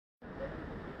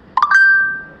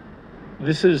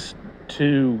This is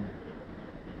to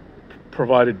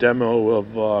provide a demo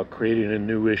of creating a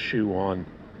new issue on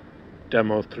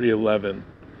Demo 311,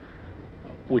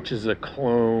 which is a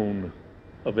clone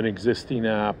of an existing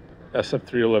app,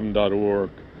 sf311.org,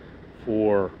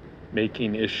 for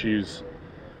making issues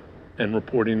and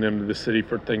reporting them to the city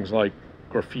for things like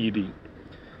graffiti.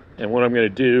 And what I'm going to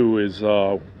do is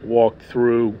walk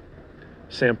through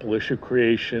sample issue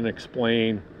creation,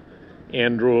 explain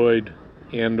Android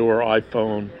and/or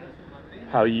iPhone,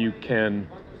 how you can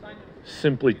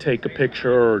simply take a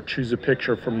picture or choose a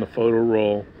picture from the photo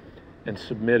roll and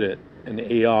submit it, and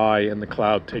AI and the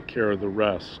cloud take care of the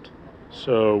rest.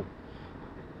 So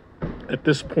at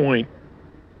this point,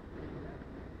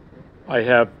 I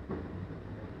have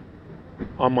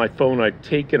on my phone, I've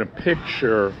taken a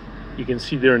picture. You can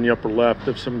see there in the upper left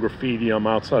of some graffiti. I'm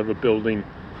outside of a building,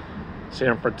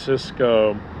 San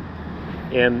Francisco.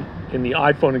 And in the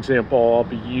iPhone example, I'll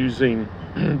be using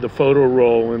the photo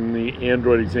roll. In the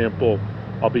Android example,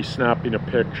 I'll be snapping a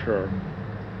picture.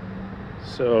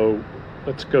 So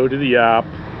let's go to the app.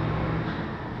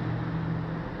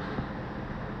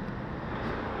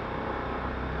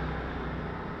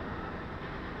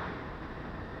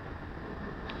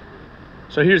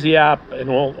 So here's the app, and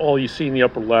all you see in the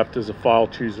upper left is a file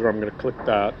chooser. I'm going to click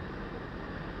that.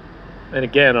 And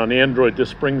again, on Android,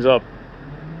 this brings up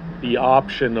the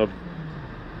option of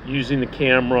using the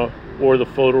camera or the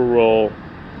photo roll.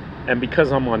 And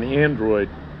because I'm on Android,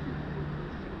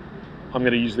 I'm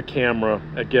going to use the camera.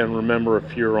 Again, remember,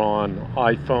 if you're on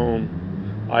iPhone,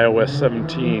 iOS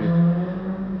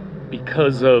 17,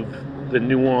 because of the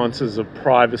nuances of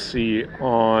privacy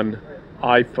on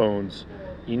iPhones,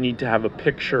 you need to have a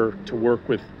picture to work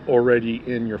with already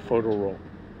in your photo roll.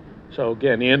 So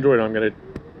again, Android, I'm going to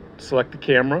select the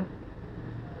camera.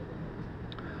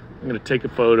 I'm going to take a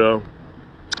photo,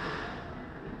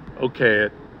 okay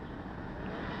it,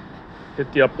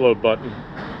 hit the upload button,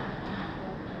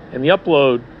 and the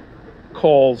upload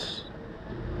calls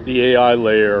the AI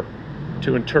layer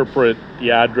to interpret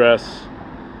the address,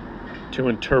 to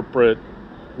interpret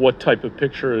what type of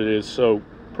picture it is. So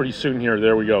pretty soon here,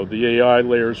 there we go, the AI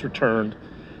layer is returned.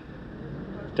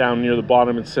 Down near the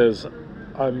bottom it says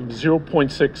I'm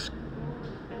 0.6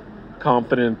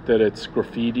 confident that it's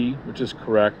graffiti, which is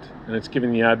correct, and it's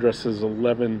giving the address as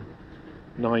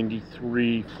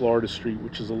 1193 Florida Street,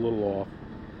 which is a little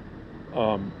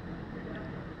off.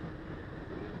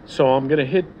 So I'm going to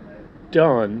hit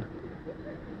done,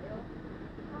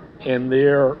 and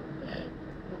there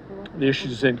the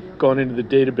issues have gone into the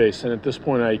database. And at this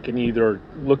point, I can either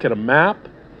look at a map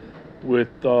with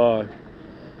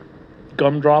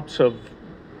gumdrops of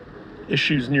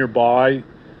issues nearby,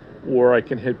 or I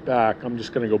can hit back. I'm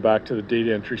just going to go back to the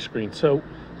data entry screen. So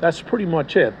that's pretty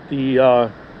much it.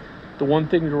 The one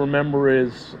thing to remember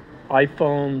is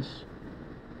iPhones,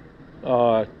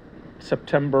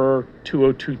 September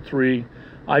 2023.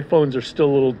 iPhones are still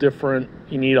a little different.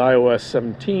 You need iOS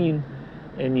 17,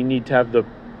 and you need to have the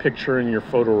picture in your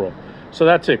photo roll. So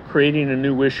that's it, creating a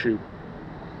new issue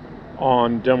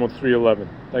on Demo 311.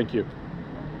 Thank you.